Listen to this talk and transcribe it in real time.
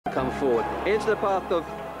come forward into the path of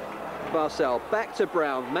Marcel, back to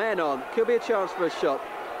Brown, man on, could be a chance for a shot.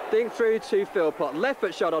 Dink through to Philpott, left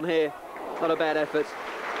foot shot on here, not a bad effort,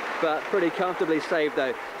 but pretty comfortably saved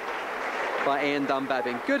though by Ian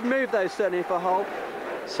Dunbabin. Good move though certainly for Hull.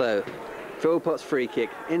 So Philpott's free kick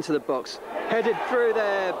into the box, headed through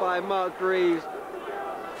there by Mark Greaves.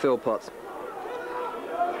 Philpott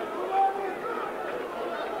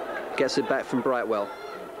gets it back from Brightwell,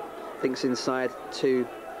 thinks inside to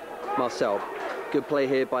Marcel. Good play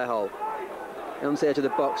here by Hull. On the edge of the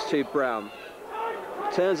box to Brown.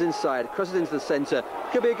 Turns inside, crosses into the centre.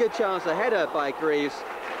 Could be a good chance, a header by Greaves.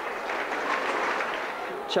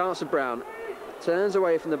 Chance for Brown. Turns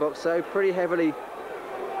away from the box, so pretty heavily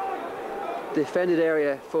defended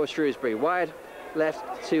area for Shrewsbury. Wide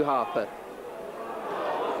left to Harper.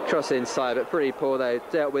 Cross inside, but pretty poor though.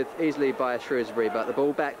 Dealt with easily by Shrewsbury, but the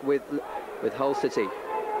ball back with Hull City.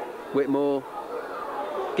 Whitmore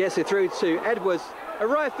gets it through to Edwards. A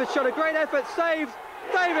right foot shot, a great effort, saved.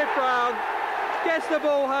 David Brown gets the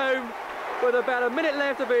ball home with about a minute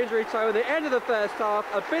left of injury time at the end of the first half.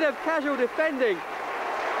 A bit of casual defending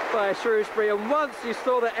by Shrewsbury, and once you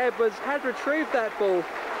saw that Edwards had retrieved that ball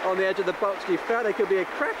on the edge of the box, you felt there could be a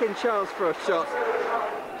cracking chance for a shot.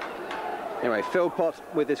 Anyway, Philpott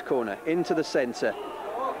with this corner into the centre.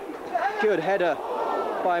 Good header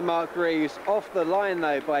by Mark Greaves, off the line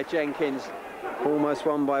though by Jenkins. Almost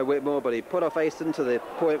won by Whitmore, but he put off Aston to the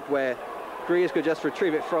point where Greaves could just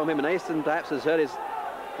retrieve it from him, and Aston perhaps has hurt his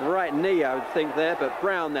right knee, I would think there, but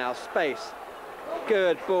Brown now, space.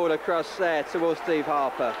 Good ball across there towards Steve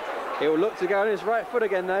Harper. He'll look to go on his right foot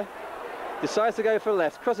again though. Decides to go for the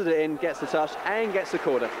left, crosses it in, gets the touch and gets the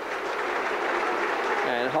corner.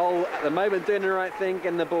 And Hull at the moment doing the right thing,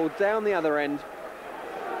 getting the ball down the other end.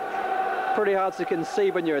 Pretty hard to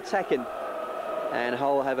conceive when you're attacking. And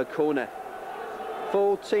Hull have a corner.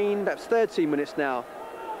 14, perhaps 13 minutes now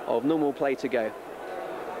of normal play to go.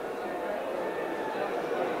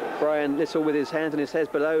 Brian Little with his hands and his head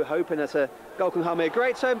below, hoping that a goal can come here.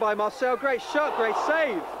 Great turn by Marcel, great shot, great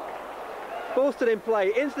save. Ball still in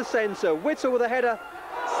play, into the centre. Whittle with a header,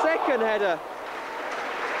 second header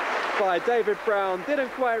by David Brown. Didn't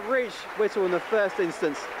quite reach Whittle in the first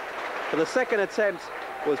instance, but the second attempt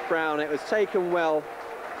was Brown. It was taken well